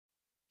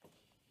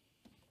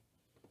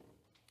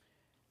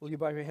Will you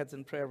bow your heads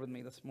in prayer with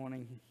me this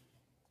morning?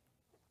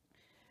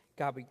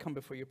 God, we come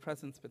before your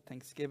presence with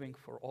thanksgiving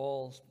for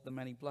all the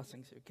many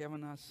blessings you've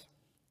given us.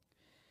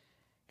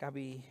 God,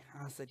 we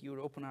ask that you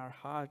would open our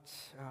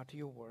hearts to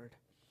your word.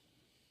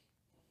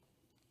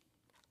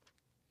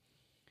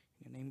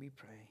 In your name we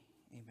pray.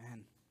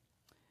 Amen.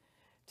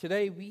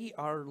 Today we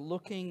are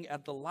looking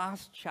at the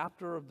last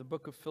chapter of the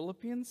book of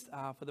Philippians.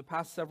 For the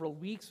past several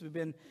weeks, we've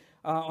been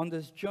on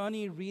this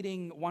journey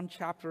reading one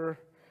chapter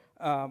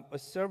a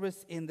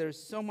service, and there's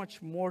so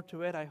much more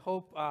to it. I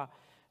hope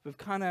we've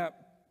kind of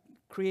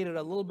created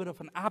a little bit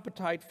of an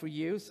appetite for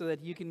you so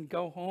that you can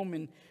go home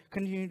and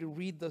continue to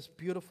read this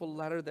beautiful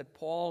letter that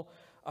Paul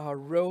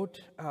wrote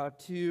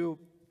to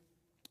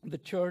the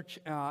church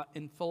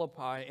in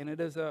Philippi. And it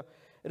is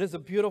a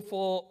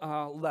beautiful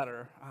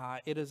letter.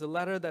 It is a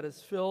letter that is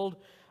filled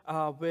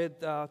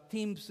with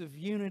themes of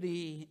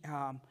unity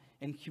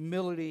and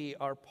humility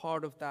are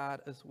part of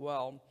that as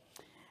well.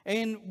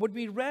 And what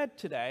we read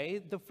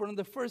today, one of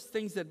the first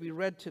things that we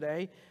read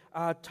today,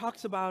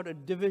 talks about a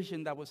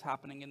division that was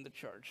happening in the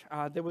church.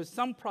 There was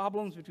some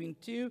problems between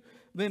two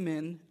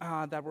women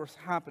that was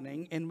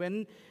happening. And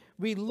when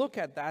we look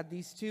at that,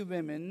 these two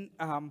women,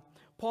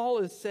 Paul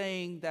is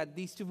saying that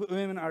these two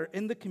women are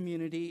in the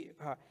community,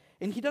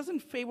 and he doesn't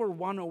favor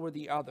one over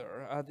the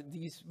other.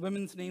 These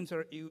women's names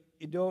are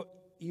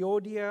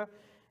Euodia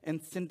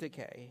and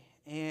Syntyche.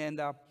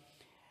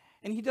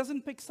 And he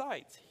doesn't pick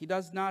sides. He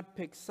does not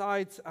pick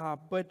sides,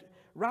 but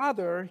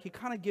rather he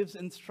kind of gives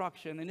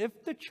instruction. And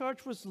if the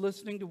church was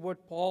listening to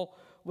what Paul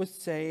was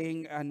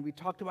saying, and we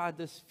talked about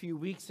this a few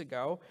weeks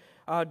ago,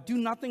 do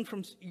nothing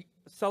from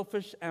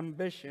selfish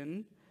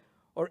ambition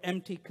or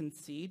empty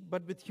conceit,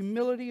 but with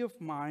humility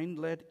of mind,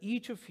 let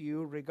each of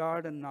you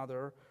regard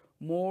another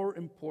more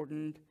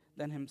important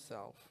than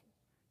himself.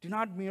 Do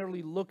not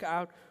merely look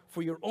out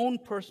for your own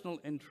personal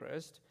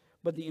interest,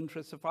 but the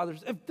interests of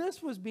others. If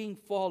this was being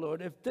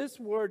followed, if these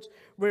words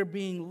were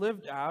being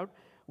lived out,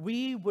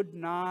 we would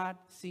not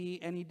see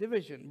any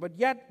division. But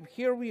yet,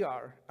 here we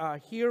are.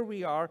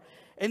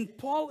 And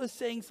Paul is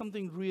saying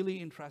something really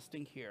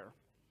interesting here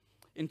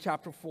in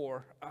chapter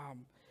 4.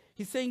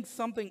 He's saying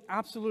something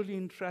absolutely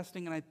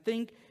interesting, and I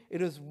think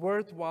it is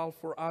worthwhile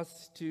for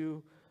us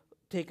to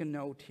take a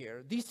note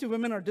here. These two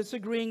women are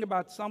disagreeing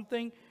about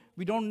something.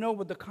 We don't know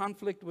what the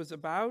conflict was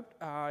about.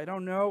 I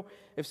don't know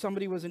if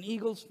somebody was an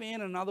Eagles fan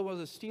and another was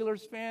a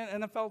Steelers fan.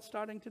 NFL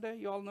starting today.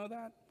 You all know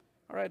that?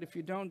 All right, if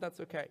you don't,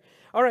 that's okay.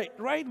 All right,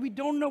 we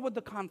don't know what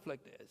the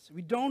conflict is.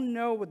 We don't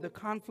know what the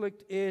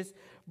conflict is,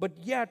 but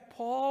yet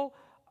Paul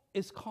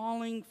is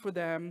calling for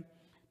them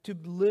to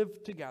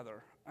live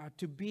together,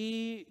 to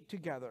be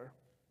together.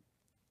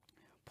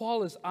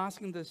 Paul is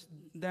asking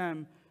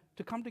them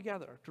to come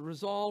together, to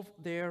resolve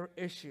their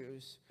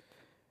issues.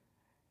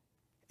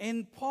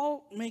 And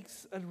Paul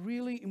makes a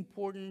really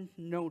important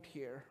note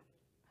here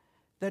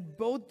that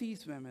both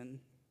these women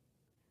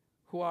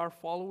who are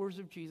followers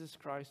of Jesus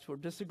Christ, who are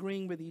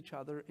disagreeing with each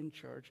other in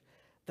church,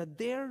 that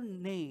their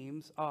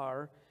names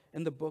are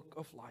in the book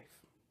of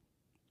life.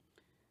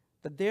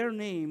 That their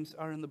names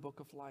are in the book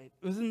of life.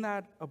 Isn't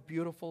that a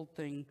beautiful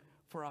thing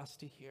for us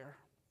to hear?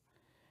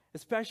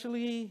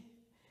 Especially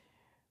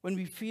when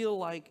we feel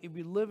like if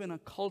we live in a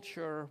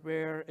culture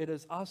where it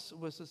is us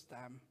versus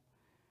them.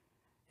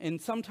 And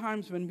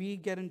sometimes when we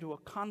get into a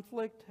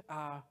conflict,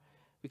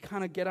 we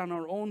kind of get on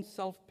our own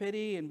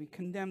self-pity and we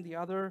condemn the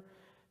other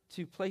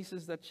to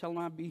places that shall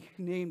not be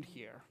named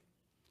here,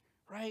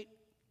 right?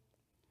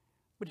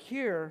 But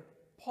here,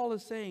 Paul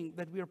is saying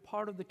that we are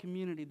part of the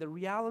community. The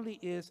reality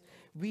is,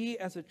 we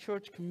as a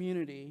church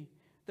community,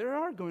 there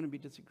are going to be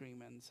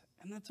disagreements,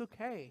 and that's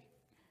okay.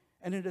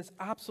 And it is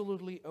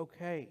absolutely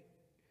okay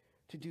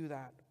to do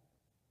that.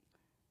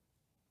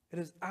 It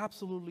is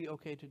absolutely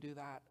okay to do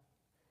that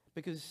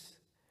because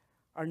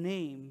our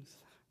names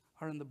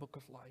are in the book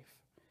of life.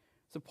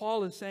 So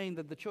Paul is saying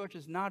that the church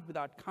is not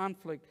without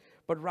conflict,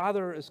 but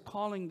rather is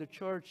calling the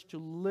church to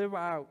live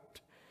out,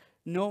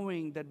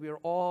 knowing that we are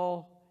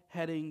all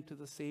heading to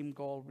the same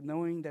goal,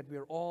 knowing that we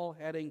are all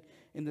heading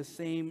in the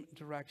same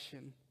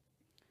direction.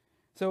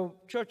 So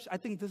church, I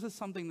think this is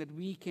something that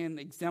we can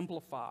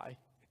exemplify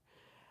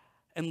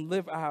and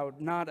live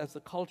out, not as the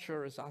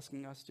culture is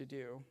asking us to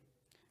do.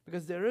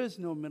 Because there is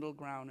no middle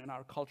ground in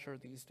our culture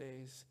these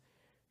days.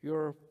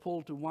 You're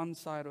pulled to one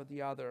side or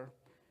the other.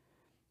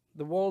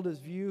 The world is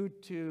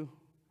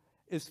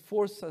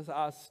forces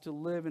us to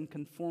live in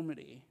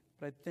conformity.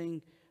 But I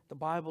think the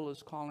Bible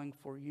is calling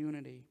for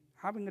unity.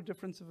 Having a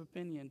difference of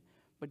opinion,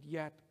 but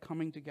yet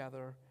coming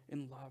together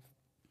in love.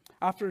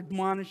 After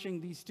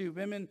admonishing these two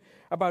women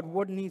about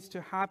what needs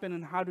to happen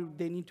and how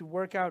they need to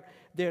work out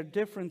their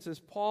differences,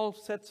 Paul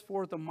sets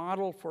forth a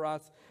model for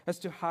us as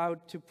to how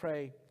to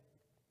pray.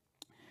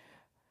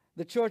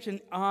 The church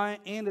and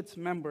its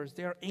members,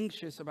 they are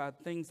anxious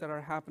about things that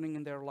are happening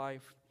in their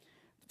life.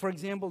 For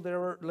example,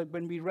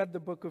 when we read the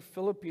book of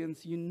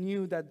Philippians, you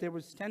knew that there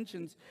was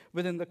tensions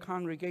within the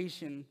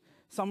congregation.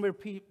 Some were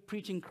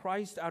preaching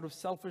Christ out of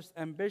selfish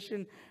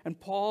ambition, and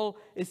Paul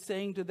is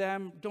saying to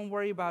them, don't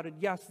worry about it.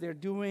 Yes, they're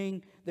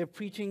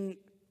preaching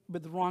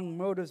with wrong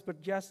motives,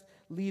 but just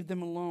leave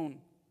them alone.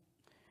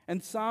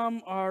 And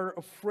some are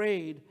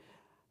afraid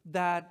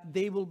that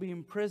they will be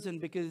imprisoned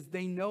because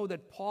they know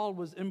that Paul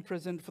was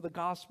imprisoned for the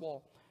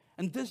gospel.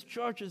 And this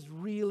church is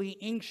really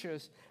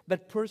anxious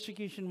that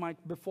persecution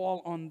might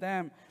befall on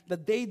them,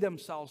 that they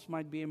themselves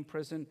might be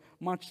imprisoned,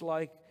 much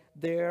like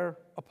their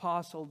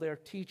apostle, their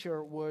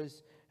teacher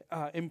was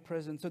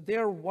imprisoned. So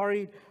they're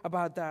worried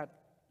about that.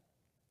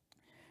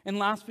 And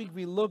last week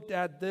we looked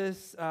at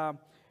this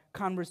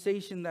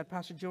conversation that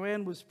Pastor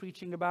Joanne was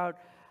preaching about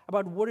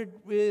what it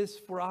is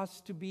for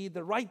us to be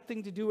the right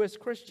thing to do as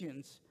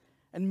Christians.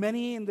 And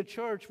many in the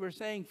church were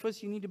saying,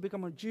 first you need to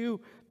become a Jew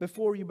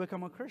before you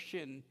become a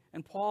Christian.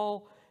 And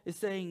Paul is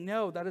saying,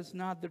 no, that is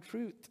not the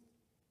truth.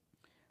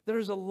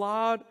 There's a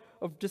lot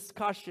of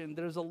discussion.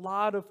 There's a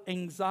lot of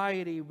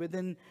anxiety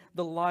within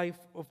the life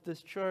of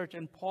this church.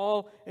 And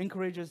Paul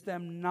encourages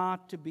them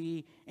not to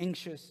be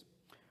anxious.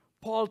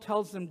 Paul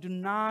tells them, do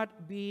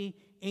not be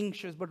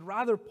anxious. But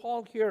rather,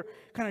 Paul here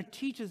kind of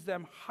teaches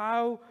them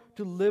how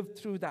to live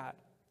through that,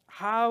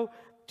 how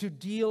to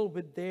deal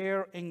with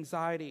their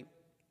anxiety.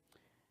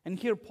 And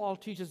here Paul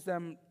teaches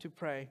them to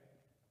pray.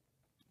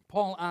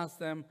 Paul asks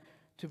them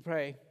to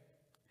pray.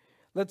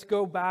 Let's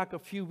go back a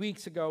few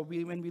weeks ago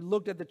when we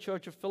looked at the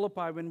church of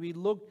Philippi, when we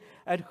looked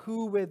at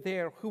who were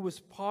there, who was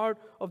part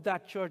of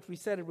that church. We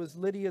said it was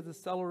Lydia, the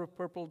seller of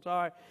purple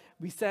dye.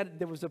 We said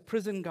there was a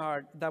prison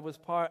guard that was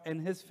part,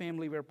 and his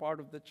family were part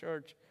of the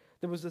church.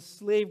 There was a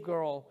slave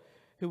girl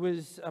who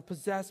was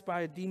possessed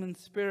by a demon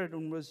spirit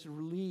and was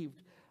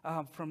relieved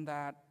from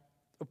that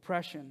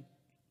oppression.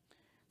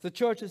 The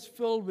church is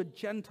filled with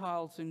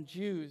Gentiles and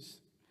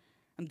Jews.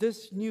 And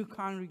this new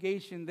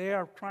congregation, they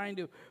are trying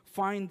to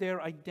find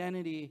their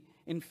identity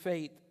in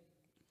faith.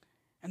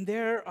 And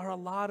there are a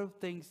lot of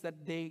things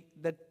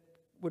that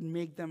would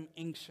make them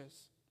anxious.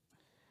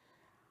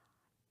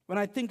 When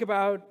I think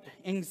about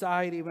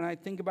anxiety, when I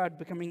think about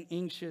becoming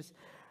anxious,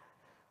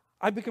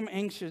 I become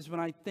anxious when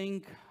I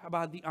think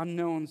about the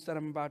unknowns that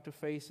I'm about to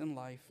face in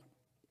life.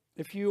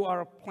 If you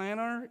are a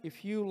planner,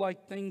 if you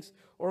like things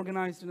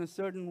organized in a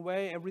certain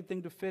way,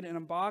 everything to fit in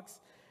a box,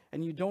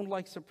 and you don't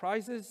like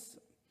surprises,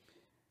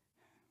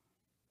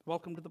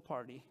 welcome to the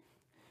party.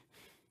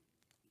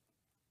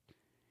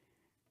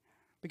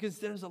 Because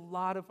there's a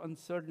lot of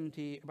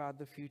uncertainty about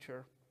the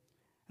future,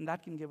 and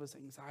that can give us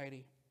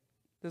anxiety.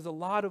 There's a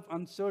lot of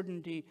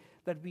uncertainty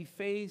that we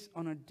face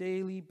on a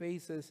daily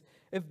basis.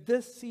 If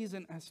this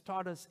season has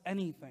taught us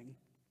anything,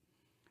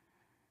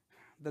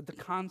 that the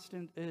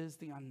constant is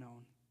the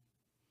unknown.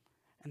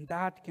 And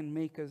that can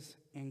make us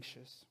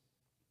anxious.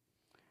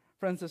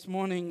 Friends, this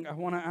morning I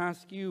want to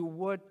ask you,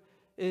 what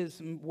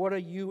are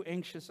you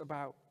anxious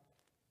about?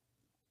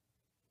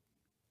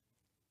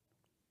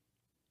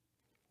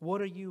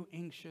 What are you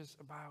anxious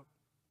about?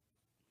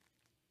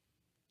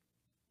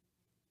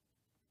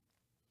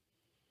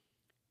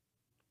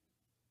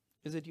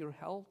 Is it your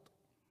health?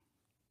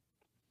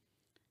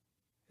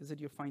 Is it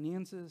your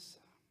finances?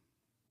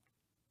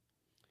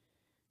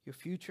 Your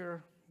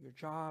future? Your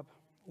job?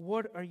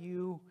 What are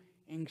you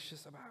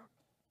anxious about?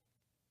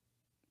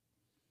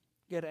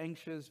 Get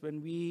anxious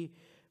when we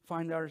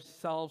find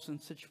ourselves in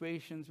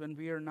situations when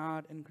we are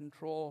not in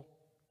control.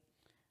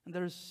 And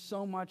there's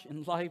so much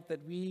in life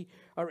that we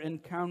are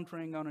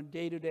encountering on a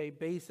day-to-day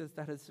basis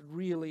that is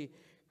really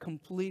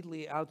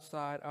completely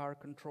outside our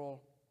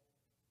control.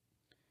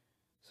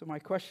 So my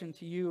question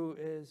to you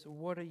is,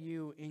 what are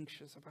you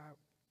anxious about?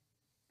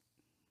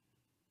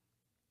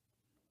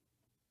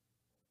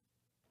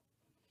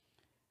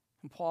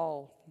 And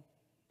Paul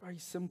very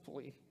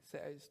simply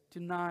says, do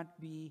not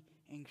be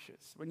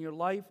anxious. When your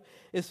life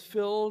is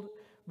filled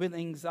with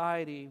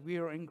anxiety, we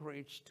are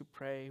encouraged to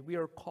pray. We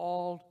are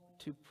called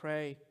to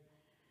pray.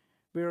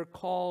 We are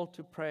called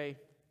to pray.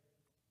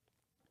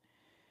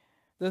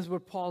 This is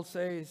what Paul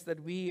says,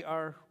 that we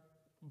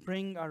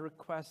bring our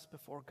requests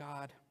before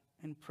God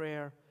in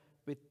prayer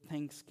with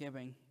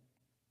thanksgiving.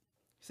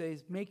 He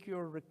says, make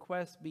your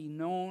requests be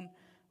known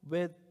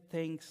with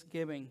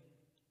thanksgiving.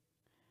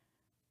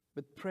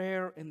 With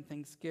prayer and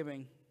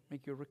thanksgiving,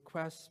 make your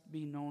requests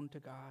be known to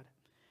God.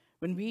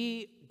 When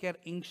we get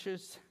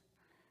anxious,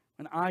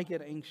 when I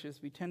get anxious,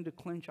 we tend to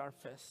clench our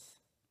fists.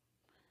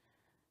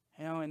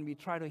 And we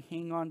try to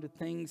hang on to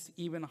things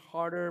even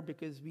harder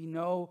because we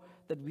know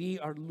that we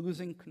are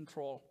losing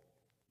control.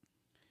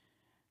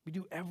 We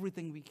do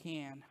everything we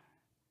can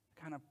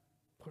to kind of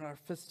put our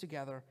fists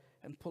together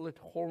and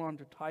hold on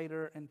to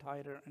tighter and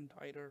tighter and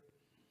tighter.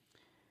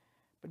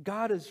 But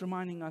God is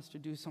reminding us to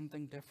do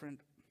something different.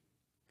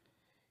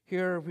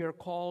 Here we are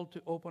called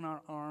to open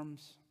our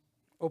arms,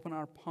 open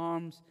our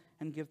palms,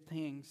 and give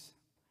thanks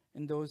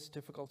in those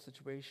difficult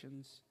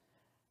situations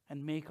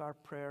and make our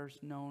prayers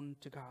known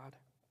to God.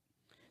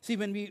 See,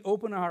 when we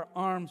open our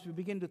arms, we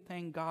begin to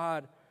thank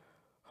God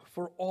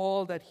for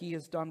all that He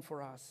has done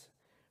for us.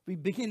 We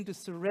begin to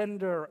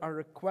surrender our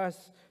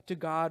requests to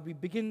God. We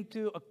begin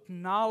to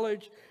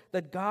acknowledge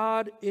that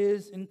God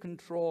is in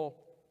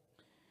control.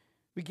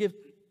 We give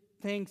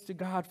thanks to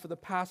God for the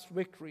past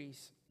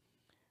victories.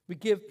 We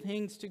give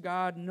thanks to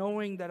God,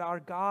 knowing that our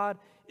God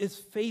is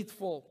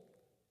faithful.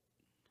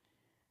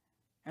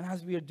 And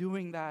as we are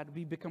doing that,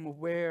 we become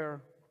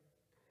aware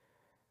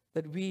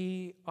that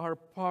we are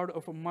part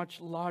of a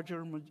much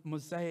larger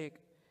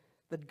mosaic,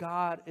 that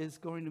God is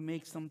going to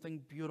make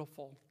something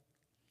beautiful,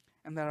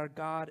 and that our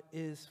God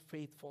is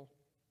faithful.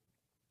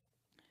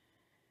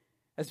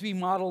 As we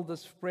model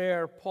this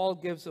prayer, Paul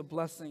gives a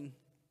blessing.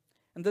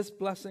 And this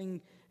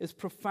blessing is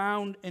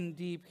profound and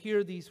deep.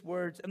 Hear these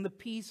words: "And the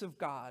peace of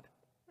God,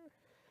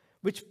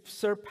 which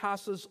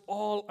surpasses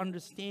all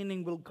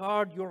understanding, will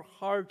guard your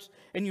hearts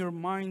and your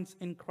minds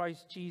in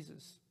Christ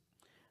Jesus."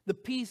 The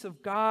peace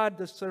of God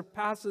that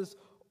surpasses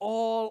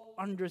all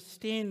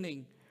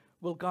understanding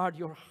will guard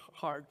your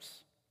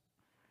hearts.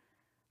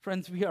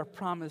 Friends, we are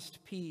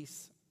promised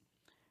peace.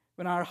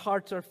 When our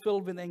hearts are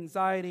filled with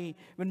anxiety,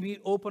 when we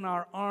open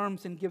our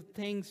arms and give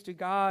thanks to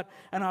God,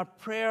 and our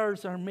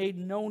prayers are made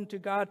known to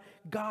God,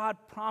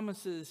 God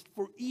promises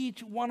for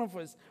each one of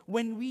us,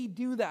 when we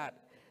do that,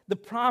 the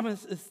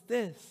promise is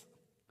this: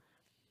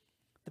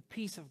 the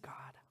peace of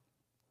God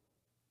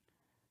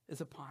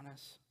is upon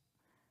us.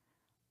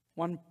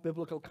 One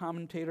biblical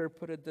commentator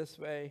put it this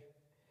way: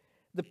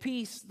 the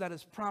peace that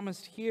is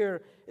promised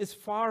here is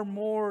far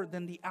more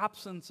than the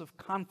absence of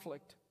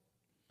conflict.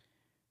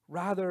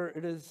 Rather,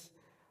 it is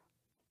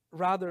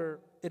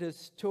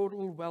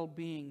total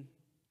well-being,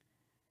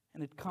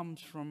 and it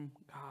comes from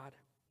God.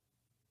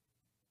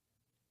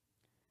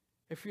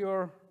 If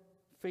you're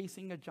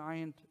facing a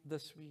giant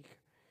this week,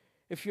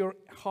 if your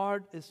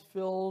heart is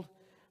filled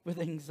with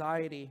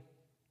anxiety,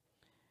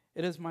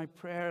 it is my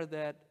prayer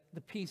that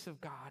the peace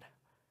of God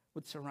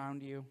would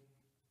surround you.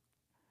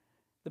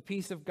 The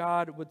peace of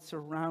God would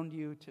surround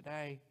you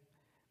today.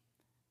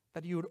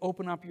 That you would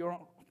open up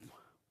your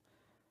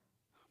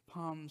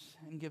palms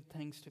and give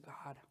thanks to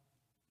God.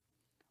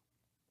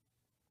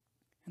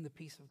 And the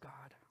peace of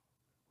God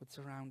would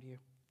surround you.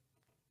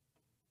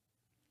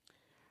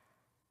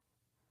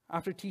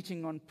 After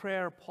teaching on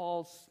prayer,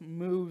 Paul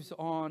moves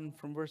on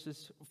from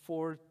verses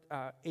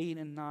 8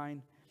 and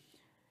 9.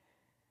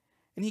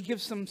 And he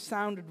gives some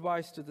sound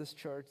advice to this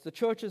church. The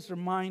church is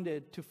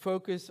reminded to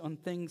focus on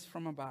things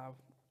from above.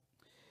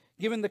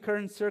 Given the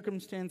current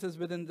circumstances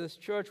within this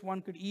church,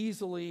 one could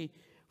easily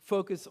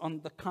focus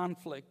on the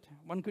conflict.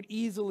 One could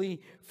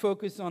easily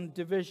focus on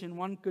division.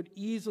 One could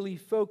easily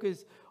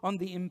focus on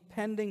the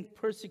impending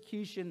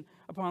persecution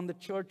upon the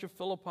church of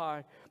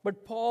Philippi.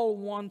 But Paul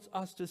wants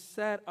us to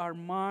set our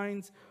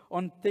minds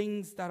on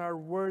things that are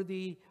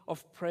worthy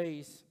of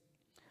praise.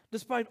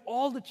 Despite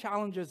all the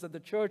challenges that the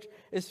church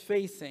is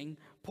facing,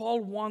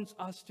 Paul wants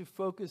us to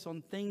focus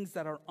on things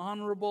that are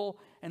honorable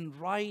and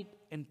right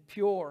and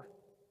pure.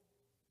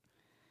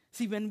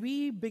 See, when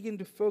we begin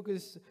to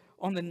focus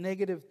on the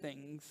negative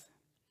things,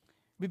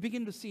 we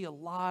begin to see a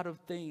lot of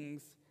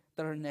things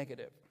that are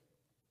negative.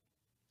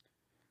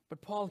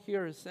 But Paul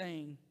here is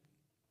saying,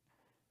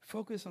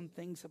 focus on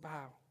things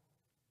above.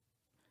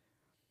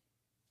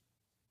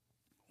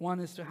 One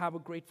is to have a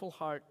grateful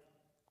heart,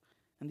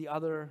 and the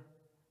other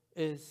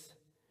is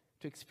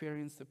to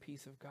experience the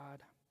peace of God.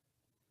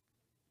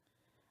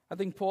 I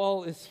think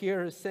Paul is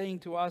saying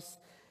to us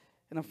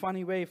in a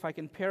funny way, if I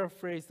can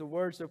paraphrase the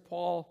words of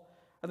Paul,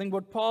 I think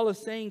what Paul is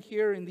saying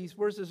here in these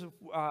verses of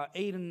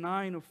 8 and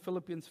 9 of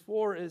Philippians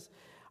 4 is,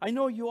 I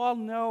know you all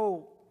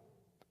know,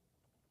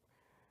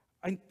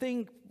 I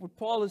think what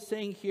Paul is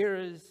saying here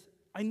is,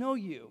 I know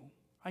you.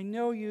 I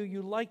know you.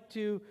 You like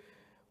to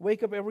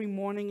wake up every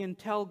morning and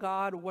tell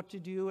God what to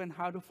do and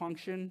how to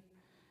function,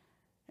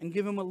 and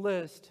give him a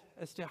list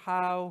as to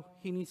how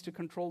he needs to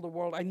control the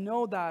world. I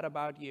know that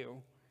about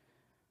you.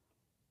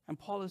 And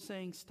Paul is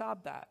saying,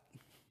 stop that.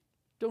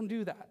 Don't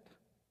do that.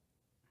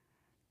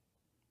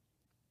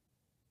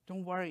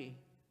 Don't worry.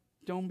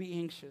 Don't be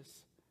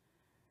anxious.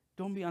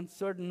 Don't be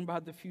uncertain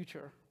about the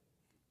future.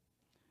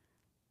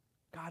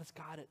 God's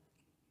got it.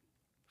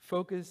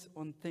 Focus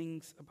on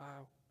things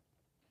above.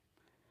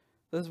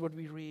 This is what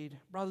we read.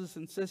 Brothers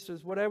and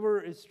sisters, whatever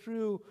is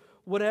true,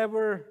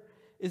 whatever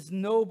is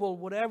noble,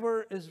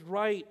 whatever is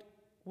right,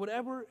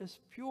 whatever is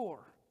pure,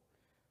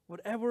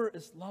 whatever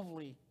is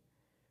lovely,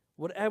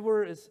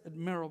 whatever is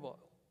admirable,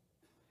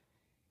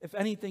 if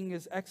anything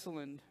is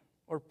excellent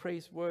or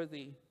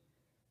praiseworthy,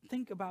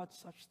 think about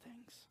such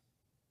things.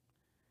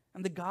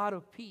 And the God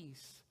of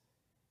peace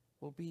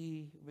will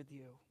be with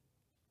you.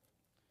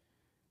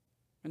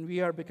 And we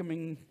are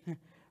becoming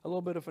a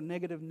little bit of a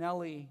negative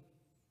Nelly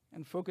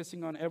and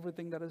focusing on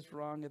everything that is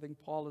wrong. I think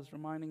Paul is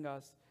reminding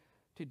us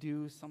to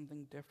do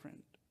something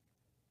different.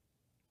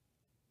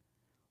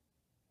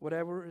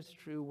 Whatever is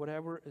true,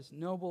 whatever is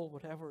noble,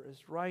 whatever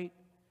is right,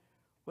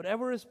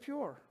 whatever is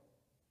pure,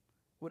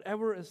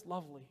 whatever is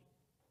lovely,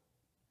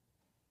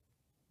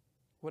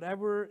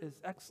 whatever is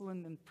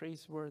excellent and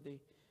praiseworthy,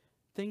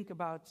 think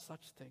about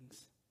such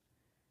things,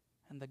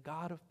 and the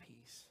God of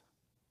peace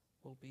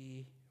will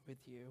be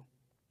with you.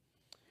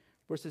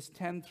 Verses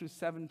 10 through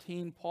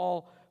 17,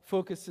 Paul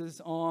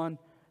focuses on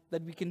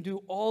that we can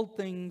do all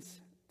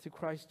things to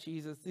Christ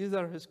Jesus. These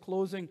are his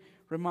closing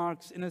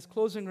remarks. In his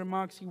closing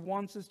remarks, he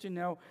wants us to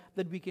know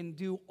that we can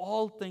do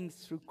all things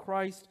through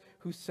Christ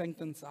who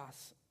strengthens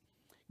us.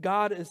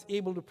 God is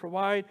able to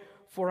provide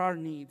for our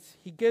needs.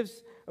 He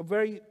gives a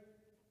very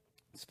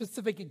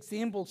specific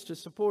examples to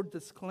support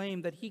this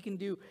claim that he can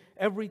do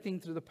everything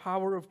through the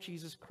power of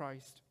Jesus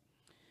Christ.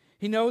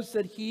 He knows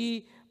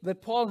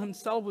that Paul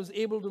himself was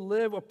able to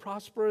live a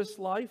prosperous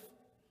life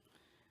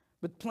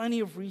with plenty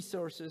of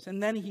resources.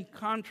 And then he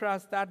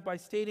contrasts that by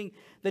stating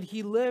that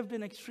he lived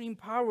in extreme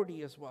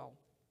poverty as well.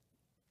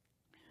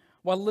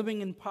 While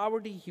living in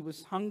poverty, he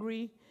was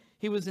hungry.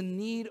 He was in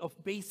need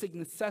of basic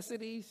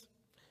necessities.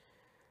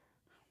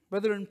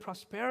 Whether in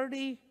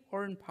prosperity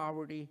or in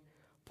poverty,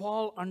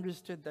 Paul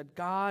understood that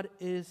God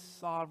is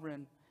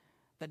sovereign,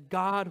 that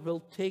God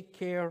will take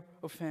care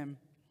of him.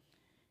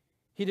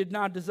 He did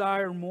not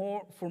desire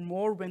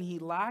more when he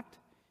lacked,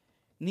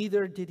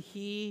 neither did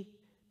he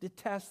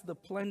detest the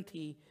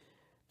plenty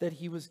that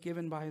he was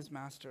given by his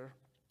master.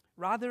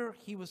 Rather,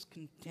 he was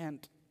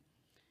content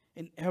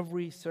in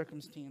every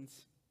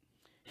circumstance.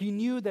 He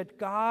knew that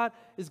God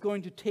is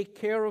going to take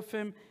care of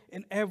him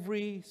in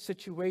every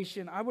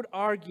situation. I would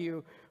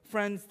argue,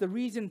 friends, the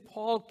reason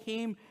Paul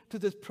came to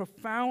this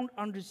profound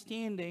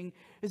understanding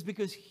is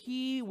because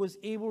he was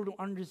able to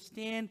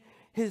understand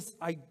his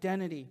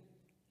identity.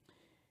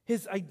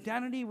 His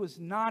identity was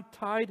not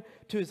tied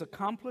to his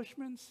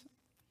accomplishments.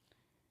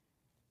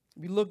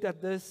 We looked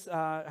at this,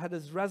 had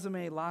his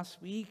resume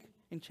last week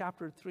in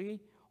chapter 3,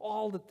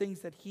 all the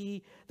things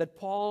that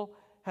Paul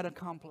had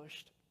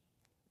accomplished.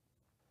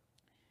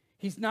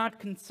 He's not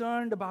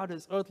concerned about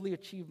his earthly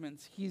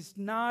achievements. He's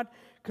not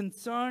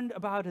concerned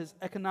about his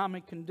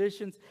economic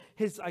conditions.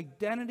 His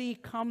identity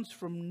comes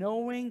from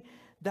knowing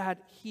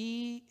that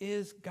he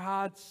is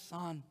God's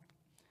son,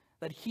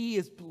 that he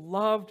is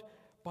beloved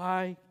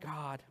by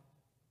God.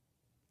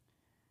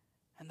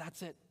 And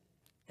that's it.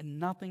 And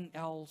nothing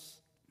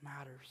else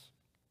matters.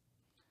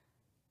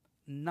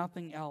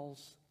 Nothing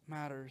else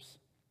matters.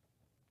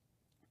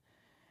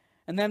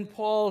 And then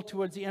Paul,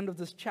 towards the end of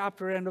this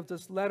chapter, end of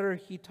this letter,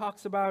 he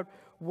talks about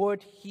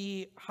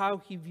how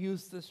he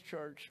views this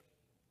church.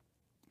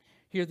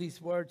 Hear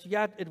these words: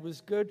 "Yet it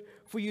was good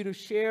for you to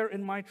share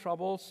in my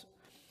troubles.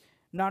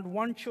 Not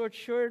one church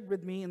shared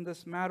with me in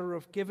this matter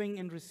of giving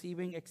and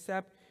receiving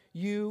except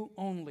you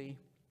only.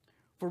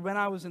 For when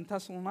I was in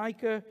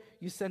Thessalonica,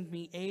 you sent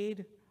me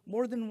aid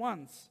more than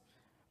once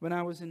when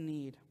I was in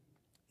need.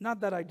 Not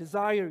that I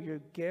desire your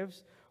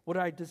gifts. What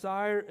I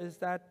desire is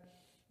that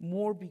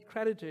more be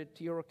credited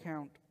to your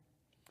account.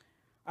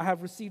 I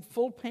have received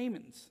full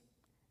payments,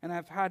 and I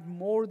have had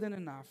more than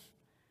enough.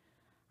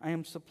 I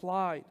am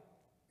supplied,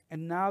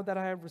 and now that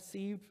I have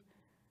received,"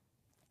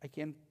 I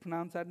can't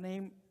pronounce that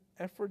name,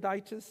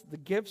 Epaphroditus, "the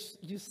gifts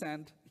you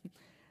sent,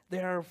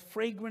 they are a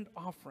fragrant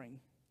offering,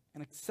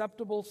 an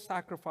acceptable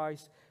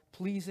sacrifice,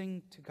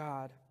 pleasing to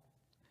God."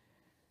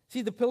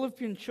 See, the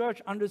Philippian church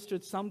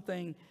understood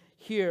something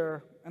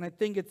here, and I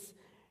think it's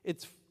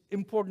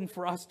important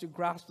for us to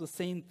grasp the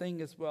same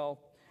thing as well.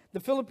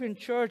 The Philippian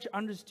church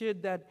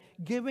understood that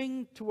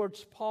giving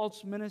towards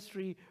Paul's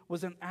ministry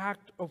was an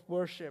act of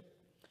worship.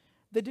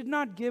 They did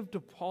not give to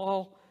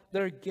Paul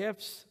their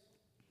gifts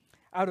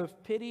out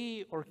of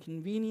pity or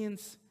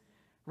convenience.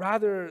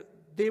 Rather,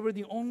 they were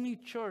the only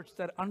church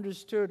that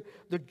understood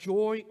the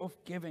joy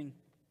of giving.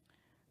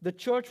 The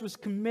church was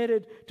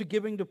committed to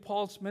giving to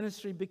Paul's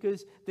ministry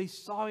because they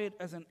saw it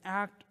as an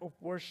act of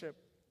worship.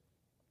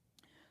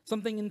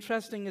 Something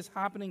interesting is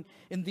happening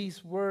in these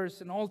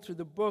verses, and all through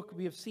the book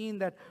we have seen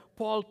that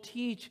Paul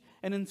teach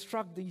and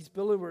instruct these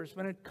believers.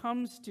 When it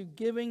comes to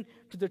giving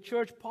to the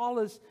church, Paul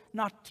is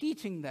not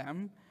teaching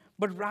them,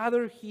 but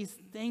rather he's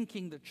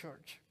thanking the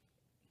church.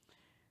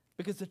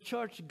 Because the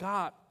church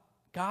got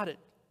it.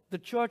 The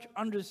church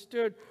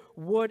understood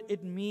what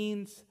it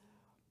means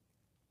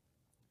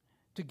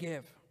to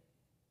give.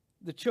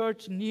 The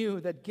church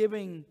knew that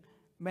giving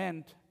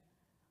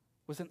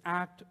was an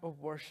act of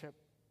worship.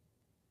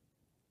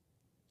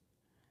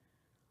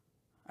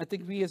 I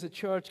think we as a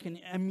church can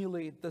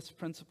emulate this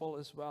principle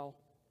as well.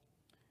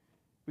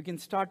 We can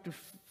start to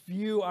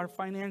view our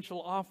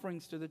financial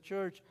offerings to the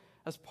church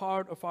as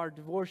part of our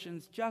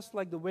devotions, just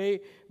like the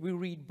way we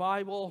read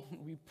Bible,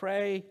 we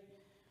pray,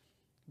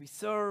 we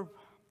serve,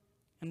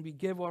 and we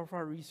give of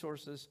our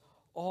resources,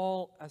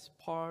 all as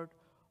part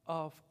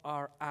of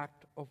our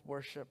act of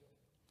worship.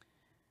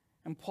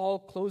 And Paul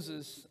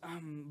closes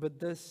with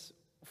this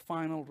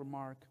final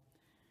remark: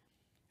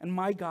 "And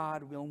my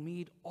God will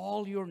meet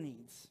all your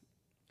needs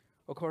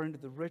according to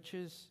the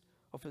riches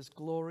of his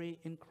glory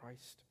in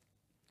Christ."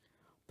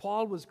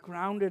 Paul was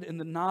grounded in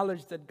the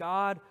knowledge that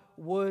God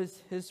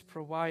was his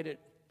provider.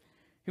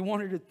 He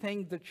wanted to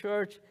thank the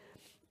church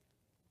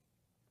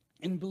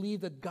and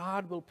believe that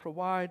God will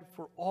provide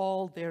for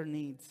all their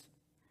needs.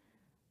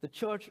 The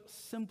church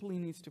simply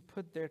needs to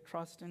put their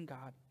trust in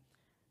God,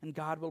 and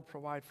God will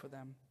provide for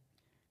them.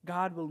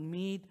 God will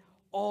meet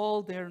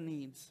all their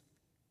needs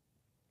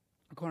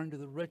according to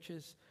the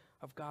riches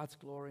of God's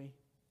glory.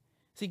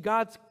 See,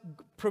 God's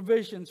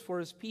provisions for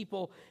his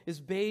people is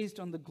based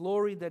on the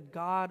glory that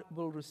God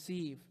will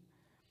receive.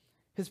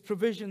 His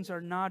provisions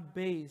are not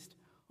based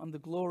on the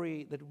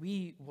glory that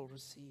we will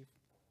receive.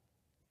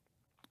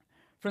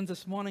 Friends,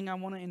 this morning I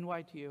want to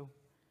invite you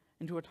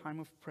into a time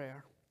of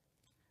prayer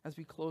as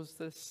we close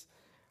this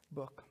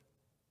book.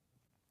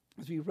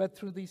 As we read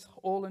through this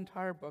whole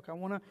entire book, I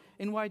want to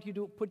invite you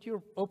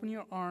to open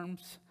your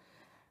arms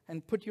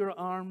and put your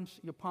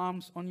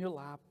palms on your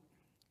lap.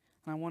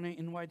 And I want to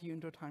invite you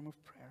into a time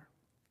of prayer.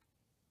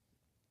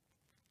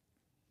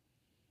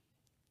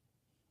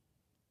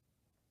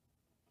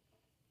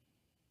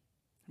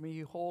 May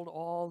you hold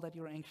all that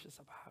you're anxious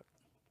about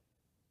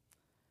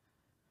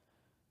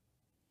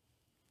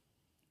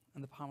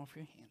in the palm of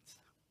your hands.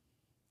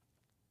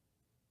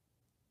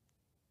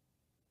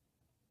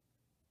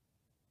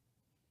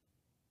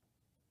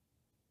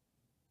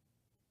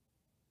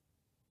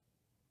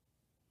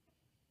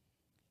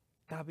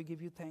 God, we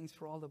give you thanks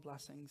for all the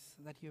blessings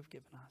that you have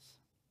given us.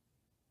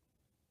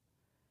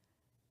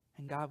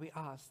 And God, we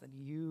ask that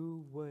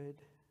you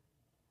would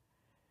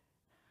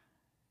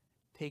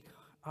take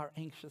our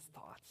anxious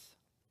thoughts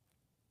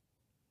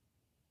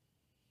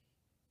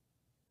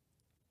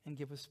and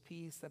give us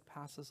peace that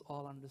passes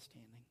all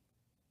understanding.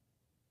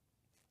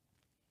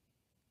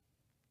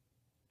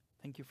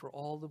 Thank you for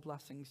all the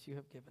blessings you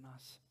have given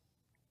us.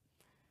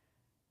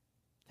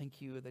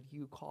 Thank you that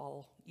you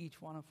call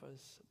each one of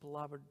us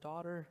beloved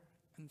daughter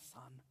and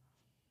son.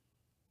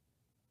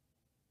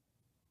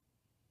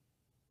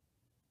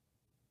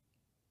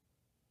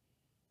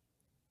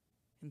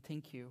 And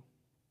thank you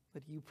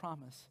that you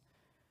promise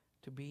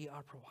to be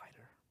our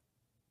provider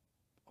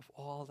of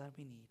all that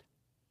we need.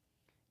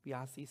 We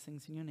ask these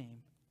things in your name.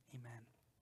 Amen.